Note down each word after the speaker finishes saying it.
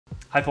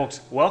Hi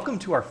folks, welcome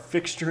to our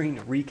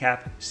Fixturing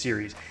recap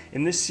series.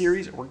 In this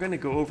series, we're going to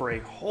go over a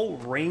whole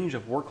range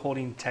of work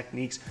holding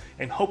techniques,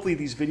 and hopefully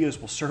these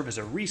videos will serve as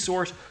a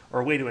resource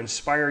or a way to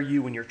inspire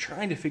you when you're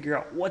trying to figure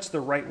out what's the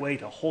right way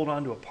to hold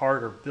on to a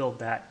part or build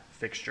that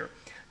fixture.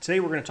 Today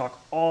we're going to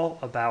talk all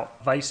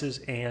about vices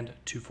and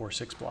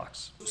 246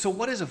 blocks. So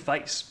what is a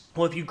vise?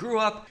 Well, if you grew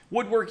up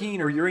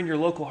woodworking or you're in your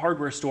local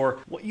hardware store,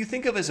 what you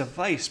think of as a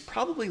vise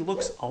probably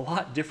looks a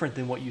lot different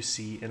than what you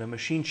see in a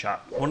machine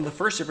shop. One of the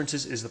first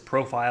differences is the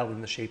profile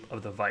and the shape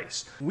of the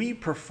vise. We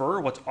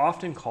prefer what's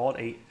often called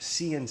a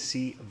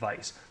CNC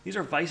vise. These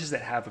are vices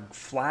that have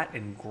flat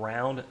and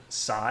ground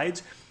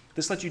sides.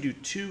 This lets you do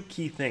two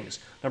key things.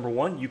 Number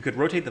one, you could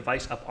rotate the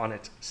vise up on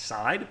its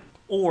side,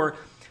 or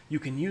you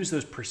can use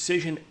those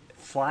precision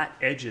flat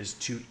edges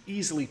to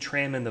easily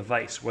tram in the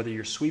vise, whether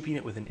you're sweeping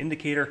it with an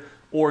indicator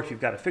or if you've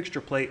got a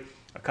fixture plate,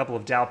 a couple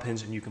of dowel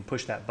pins, and you can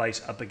push that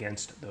vise up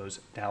against those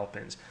dowel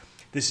pins.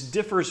 This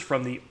differs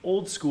from the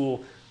old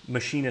school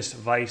machinist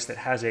vise that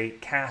has a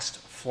cast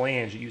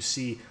flange that you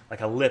see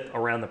like a lip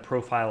around the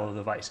profile of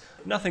the vise.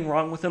 Nothing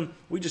wrong with them,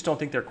 we just don't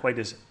think they're quite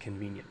as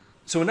convenient.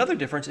 So another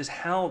difference is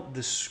how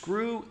the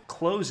screw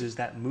closes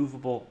that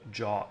movable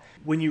jaw.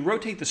 When you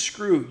rotate the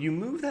screw, you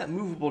move that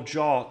movable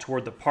jaw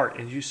toward the part,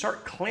 and as you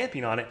start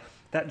clamping on it,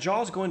 that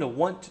jaw is going to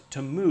want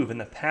to move in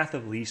the path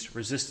of least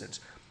resistance.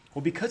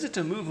 Well, because it's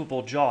a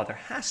movable jaw, there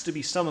has to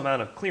be some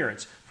amount of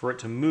clearance for it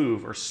to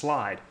move or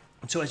slide.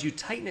 And so as you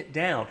tighten it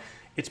down,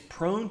 it's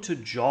prone to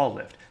jaw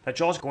lift. That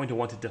jaw is going to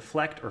want to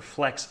deflect or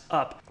flex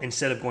up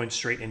instead of going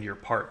straight into your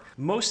part.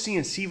 Most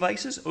CNC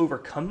vices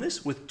overcome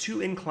this with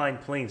two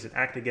inclined planes that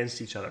act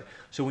against each other.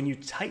 So when you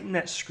tighten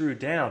that screw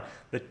down,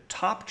 the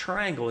top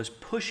triangle is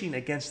pushing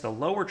against the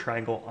lower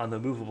triangle on the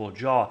movable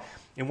jaw.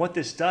 And what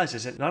this does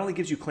is it not only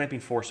gives you clamping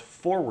force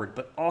forward,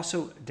 but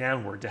also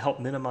downward to help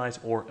minimize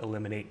or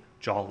eliminate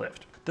jaw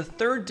lift. The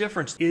third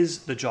difference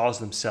is the jaws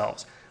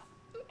themselves.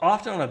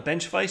 Often on a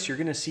bench vise, you're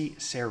going to see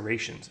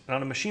serrations. And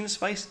on a machinist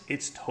vise,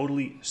 it's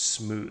totally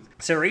smooth.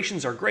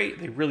 Serrations are great.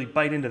 They really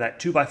bite into that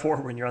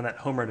 2x4 when you're on that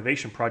home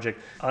renovation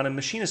project. On a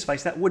machinist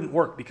vise, that wouldn't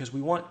work because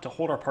we want to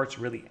hold our parts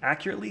really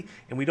accurately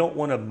and we don't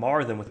want to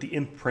mar them with the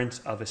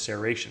imprint of a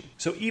serration.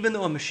 So even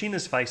though a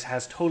machinist vise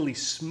has totally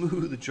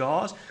smooth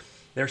jaws,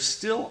 they're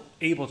still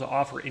able to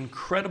offer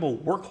incredible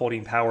work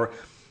holding power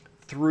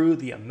through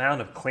the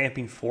amount of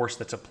clamping force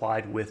that's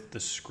applied with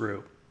the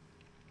screw.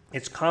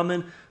 It's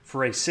common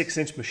for a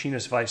 6-inch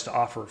machinist vise to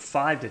offer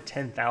 5,000 to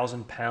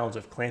 10,000 pounds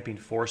of clamping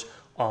force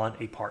on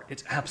a part.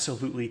 It's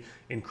absolutely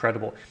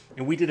incredible.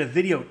 And we did a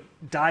video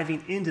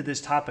diving into this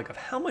topic of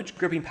how much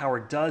gripping power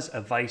does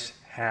a vise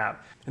have.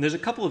 And there's a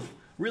couple of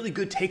really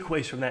good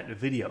takeaways from that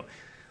video.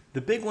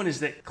 The big one is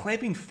that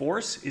clamping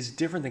force is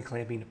different than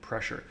clamping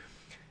pressure.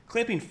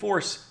 Clamping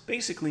force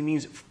basically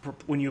means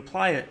when you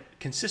apply a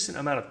consistent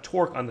amount of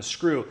torque on the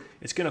screw,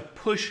 it's going to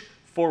push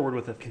forward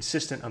with a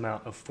consistent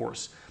amount of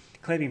force.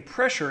 Clamping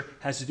pressure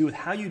has to do with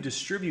how you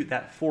distribute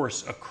that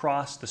force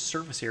across the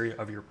surface area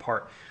of your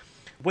part.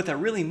 What that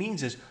really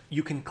means is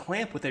you can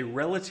clamp with a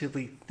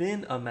relatively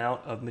thin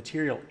amount of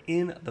material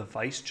in the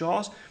vise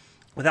jaws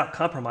without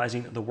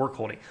compromising the work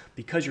holding.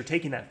 Because you're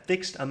taking that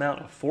fixed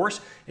amount of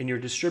force and you're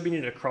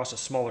distributing it across a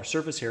smaller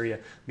surface area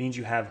means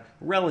you have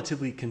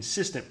relatively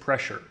consistent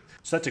pressure.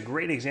 So that's a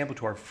great example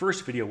to our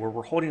first video where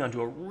we're holding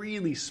onto a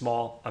really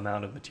small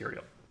amount of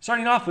material.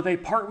 Starting off with a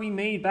part we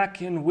made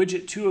back in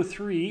widget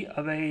 203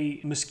 of a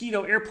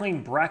mosquito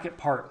airplane bracket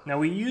part. Now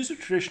we used a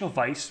traditional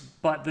vise,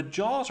 but the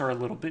jaws are a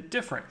little bit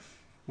different.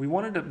 We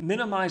wanted to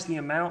minimize the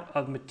amount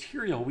of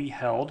material we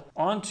held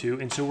onto,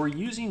 and so we're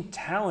using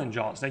Talon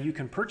jaws. Now you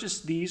can purchase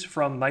these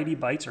from Mighty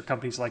Bites or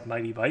companies like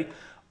Mighty Bite,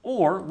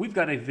 or we've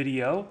got a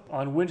video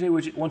on Wednesday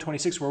widget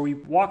 126 where we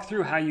walk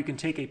through how you can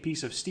take a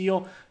piece of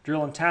steel,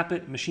 drill and tap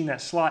it, machine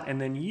that slot, and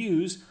then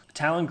use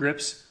Talon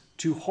grips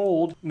to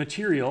hold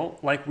material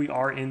like we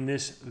are in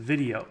this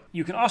video.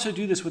 You can also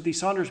do this with the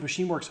Saunders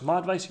MachineWorks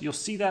mod vise. You'll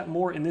see that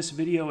more in this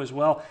video as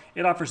well.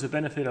 It offers the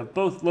benefit of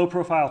both low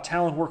profile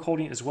Talon work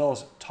holding as well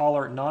as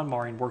taller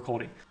non-marring work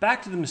holding.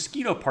 Back to the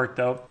mosquito part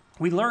though,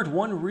 we learned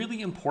one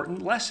really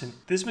important lesson.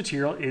 This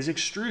material is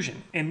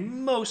extrusion,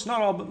 and most,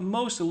 not all, but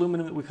most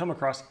aluminum that we come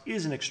across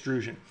is an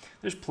extrusion.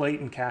 There's plate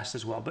and cast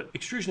as well, but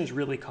extrusion is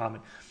really common.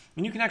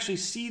 And you can actually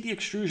see the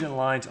extrusion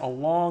lines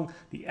along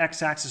the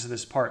x-axis of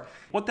this part.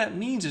 What that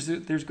means is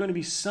that there's going to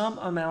be some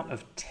amount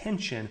of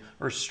tension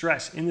or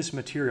stress in this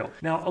material.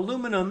 Now,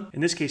 aluminum, in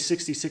this case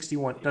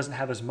 6061, doesn't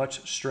have as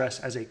much stress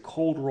as a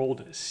cold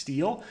rolled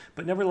steel,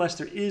 but nevertheless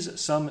there is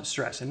some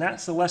stress. And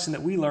that's the lesson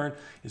that we learned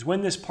is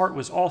when this part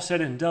was all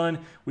said and done,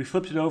 we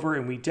flipped it over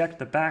and we decked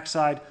the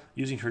backside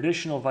using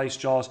traditional vise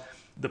jaws.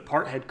 The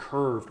part had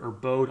curved or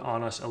bowed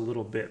on us a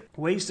little bit.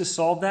 Ways to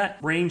solve that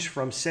range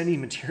from sending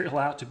material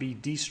out to be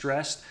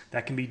de-stressed.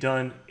 That can be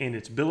done in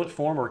its billet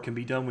form, or it can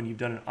be done when you've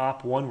done an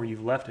op 1 where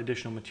you've left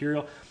additional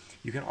material.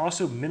 You can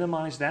also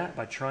minimize that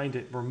by trying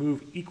to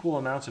remove equal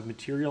amounts of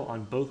material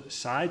on both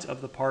sides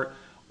of the part,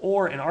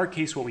 or in our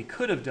case what we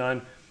could have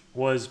done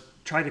was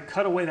try to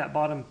cut away that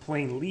bottom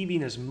plane,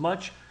 leaving as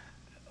much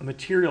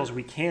materials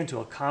we can to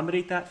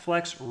accommodate that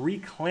flex,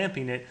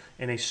 reclamping it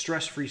in a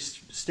stress-free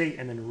state,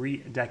 and then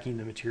redecking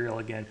the material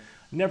again.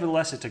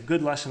 Nevertheless, it's a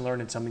good lesson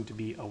learned and something to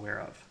be aware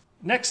of.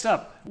 Next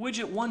up,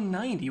 widget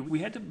 190, we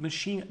had to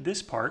machine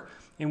this part,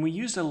 and we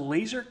used a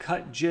laser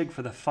cut jig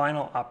for the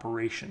final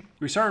operation.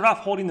 We started off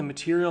holding the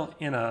material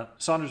in a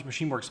Saunders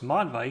Machine Works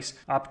mod vise.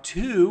 Op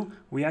 2,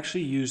 we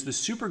actually used the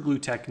super glue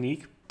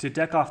technique to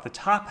deck off the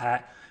top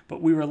hat,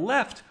 but we were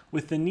left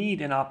with the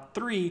need in Op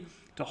 3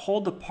 to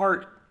hold the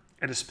part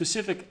at a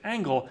specific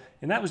angle,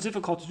 and that was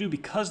difficult to do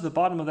because the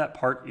bottom of that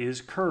part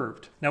is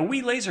curved. Now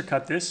we laser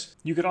cut this.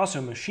 You could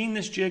also machine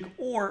this jig,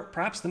 or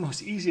perhaps the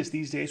most easiest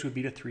these days would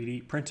be to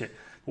 3D print it.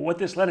 But what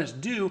this let us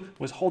do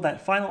was hold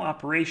that final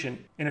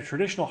operation in a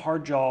traditional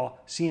hard jaw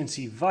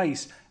CNC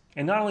vise,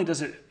 and not only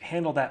does it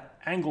handle that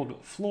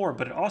angled floor,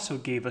 but it also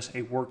gave us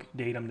a work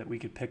datum that we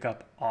could pick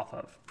up off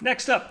of.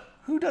 Next up,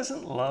 who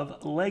doesn't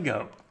love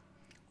Lego?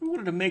 We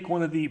wanted to make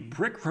one of the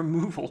brick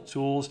removal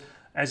tools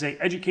as an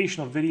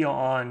educational video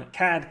on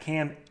CAD,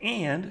 CAM,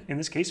 and in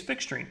this case,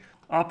 fixturing.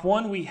 Op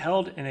 1, we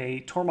held in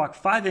a Tormach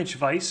 5-inch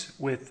vise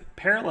with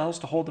parallels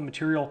to hold the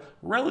material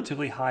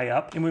relatively high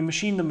up, and we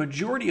machined the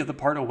majority of the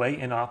part away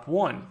in Op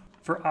 1.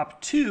 For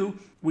Op 2,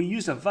 we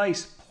used a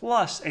vise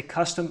plus a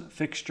custom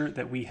fixture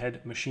that we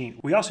had machined.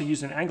 We also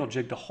used an angle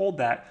jig to hold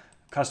that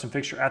custom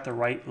fixture at the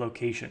right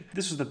location.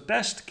 This was the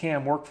best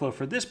CAM workflow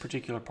for this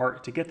particular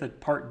part to get the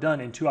part done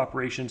in 2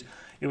 operations.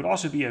 It would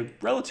also be a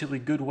relatively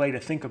good way to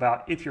think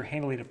about if you're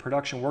handling a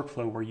production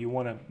workflow where you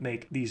want to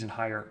make these in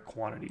higher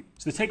quantity.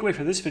 So the takeaway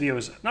for this video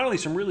is not only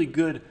some really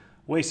good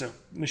ways to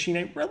machine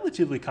a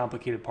relatively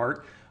complicated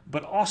part,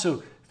 but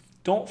also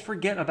don't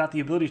forget about the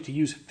ability to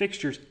use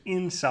fixtures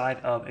inside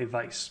of a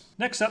vise.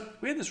 Next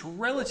up, we had this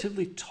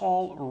relatively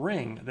tall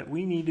ring that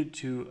we needed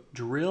to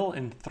drill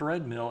and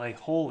thread mill a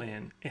hole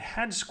in. It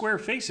had square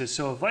faces,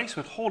 so a vise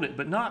would hold it,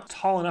 but not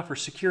tall enough or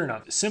secure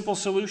enough. Simple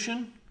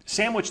solution,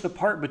 sandwich the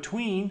part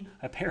between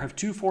a pair of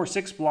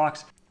 246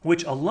 blocks,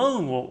 which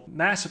alone will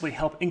massively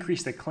help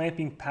increase the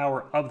clamping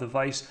power of the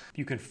vise.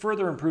 You can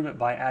further improve it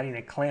by adding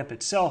a clamp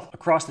itself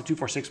across the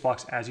 246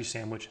 blocks as you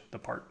sandwich the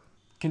part.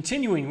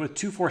 Continuing with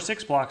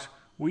 246 blocks,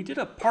 we did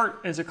a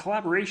part as a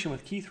collaboration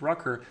with Keith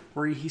Rucker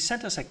where he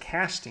sent us a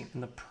casting,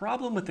 and the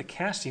problem with the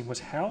casting was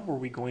how were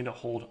we going to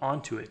hold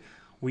onto it.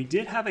 We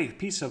did have a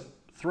piece of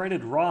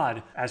threaded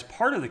rod as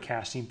part of the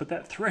casting, but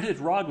that threaded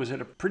rod was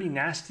at a pretty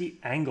nasty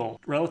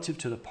angle relative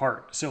to the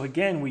part. So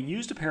again, we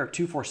used a pair of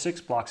 246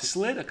 blocks,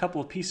 slid a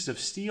couple of pieces of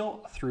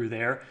steel through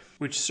there,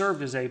 which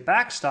served as a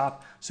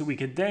backstop so we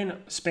could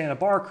then span a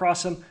bar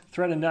across them,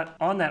 thread a nut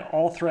on that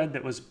all thread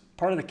that was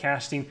part of the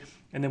casting,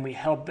 and then we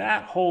held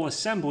that whole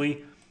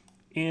assembly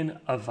in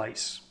a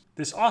vise.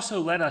 This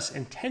also let us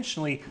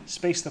intentionally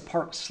space the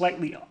part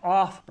slightly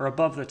off or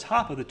above the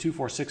top of the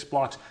 246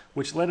 blocks,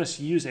 which let us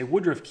use a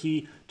woodruff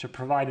key to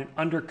provide an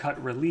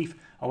undercut relief,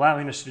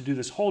 allowing us to do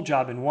this whole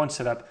job in one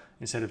setup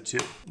instead of 2.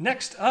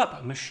 Next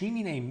up,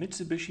 machining a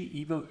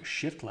Mitsubishi Evo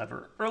shift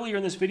lever. Earlier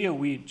in this video,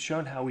 we had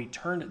shown how we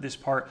turned this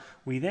part.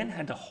 We then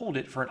had to hold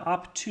it for an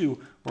Op 2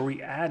 where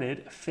we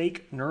added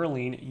fake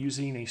knurling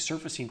using a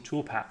surfacing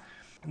toolpath.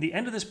 The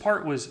end of this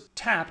part was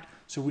tapped,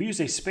 so we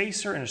used a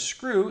spacer and a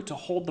screw to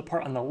hold the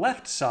part on the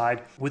left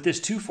side with this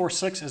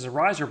 246 as a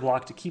riser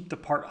block to keep the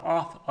part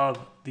off of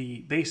the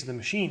base of the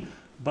machine,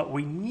 but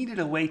we needed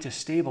a way to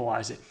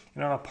stabilize it.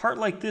 And on a part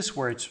like this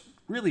where it's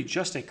really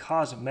just a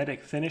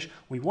cosmetic finish,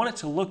 we want it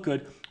to look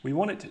good, we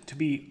want it to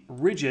be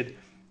rigid,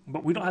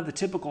 but we don't have the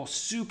typical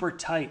super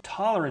tight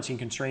tolerancing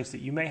constraints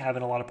that you may have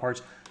in a lot of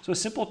parts. So a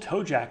simple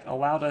toe jack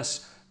allowed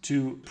us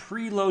to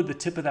preload the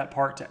tip of that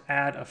part to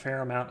add a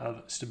fair amount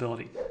of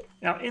stability.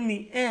 Now in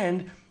the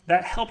end,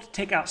 that helped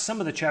take out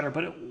some of the chatter,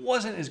 but it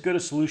wasn't as good a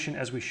solution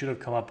as we should have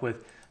come up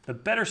with. The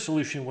better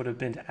solution would have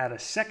been to add a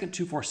second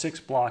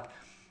 246 block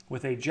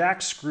with a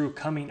jack screw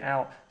coming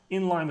out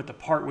in line with the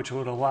part, which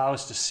would allow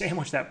us to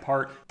sandwich that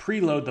part,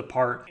 preload the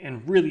part,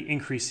 and really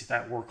increase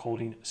that work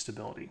holding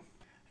stability.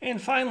 And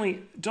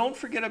finally, don't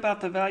forget about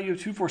the value of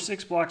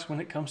 246 blocks when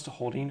it comes to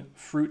holding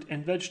fruit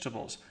and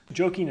vegetables.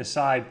 Joking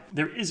aside,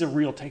 there is a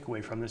real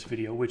takeaway from this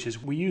video, which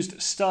is we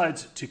used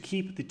studs to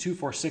keep the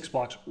 246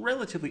 blocks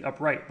relatively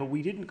upright, but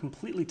we didn't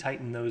completely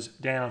tighten those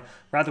down.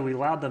 Rather, we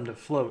allowed them to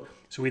float.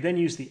 So we then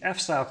used the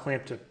F-style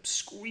clamp to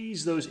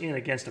squeeze those in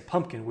against a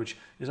pumpkin, which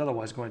is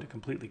otherwise going to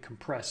completely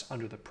compress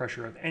under the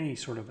pressure of any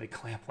sort of a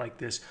clamp like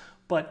this,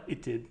 but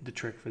it did the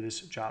trick for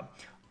this job.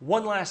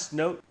 One last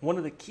note, one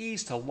of the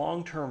keys to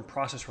long-term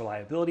process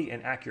reliability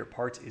and accurate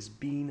parts is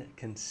being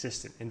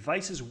consistent. And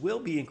vises will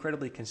be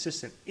incredibly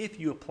consistent if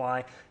you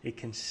apply a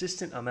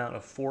consistent amount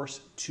of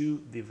force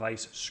to the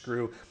vise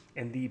screw.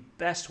 And the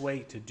best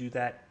way to do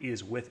that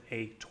is with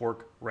a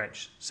torque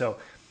wrench. So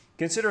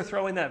consider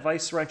throwing that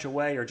vise wrench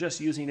away or just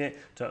using it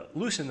to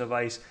loosen the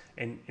vise,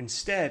 and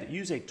instead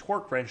use a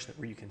torque wrench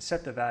where you can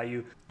set the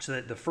value so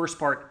that the first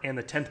part and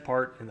the 10th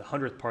part and the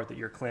 100th part that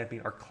you're clamping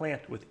are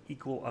clamped with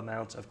equal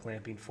amounts of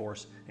clamping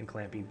force and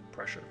clamping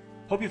pressure.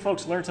 Hope you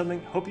folks learned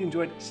something. Hope you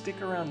enjoyed.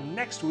 Stick around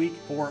next week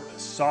for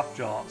soft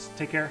jaws.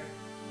 Take care.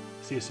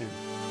 See you soon.